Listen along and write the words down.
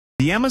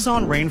The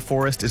Amazon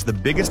rainforest is the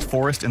biggest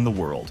forest in the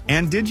world.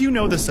 And did you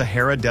know the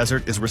Sahara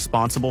Desert is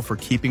responsible for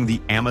keeping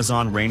the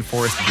Amazon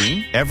rainforest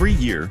green? Every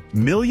year,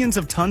 millions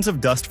of tons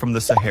of dust from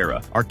the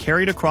Sahara are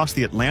carried across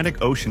the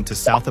Atlantic Ocean to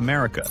South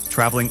America,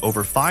 traveling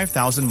over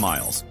 5,000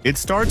 miles. It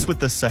starts with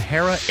the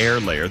Sahara air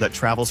layer that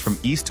travels from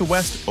east to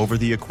west over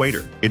the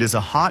equator. It is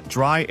a hot,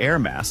 dry air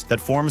mass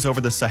that forms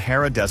over the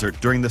Sahara Desert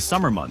during the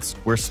summer months,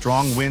 where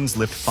strong winds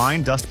lift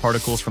fine dust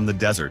particles from the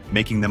desert,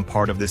 making them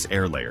part of this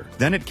air layer.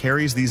 Then it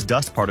carries these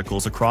dust particles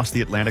across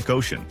the Atlantic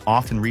Ocean,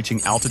 often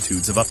reaching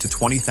altitudes of up to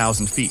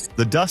 20,000 feet.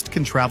 The dust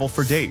can travel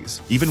for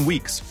days, even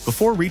weeks,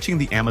 before reaching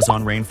the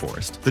Amazon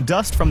rainforest. The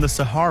dust from the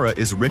Sahara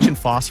is rich in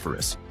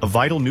phosphorus, a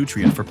vital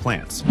nutrient for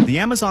plants. The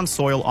Amazon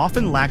soil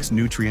often lacks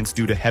nutrients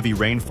due to heavy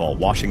rainfall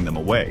washing them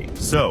away.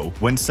 So,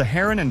 when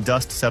Saharan and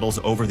dust settles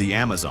over the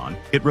Amazon,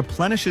 it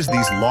replenishes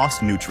these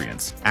lost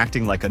nutrients,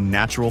 acting like a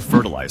natural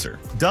fertilizer.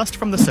 Dust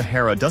from the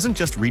Sahara doesn't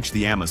just reach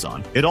the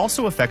Amazon, it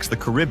also affects the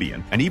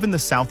Caribbean and even the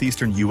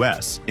southeastern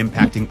US,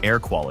 impacting air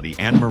quality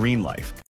and marine life.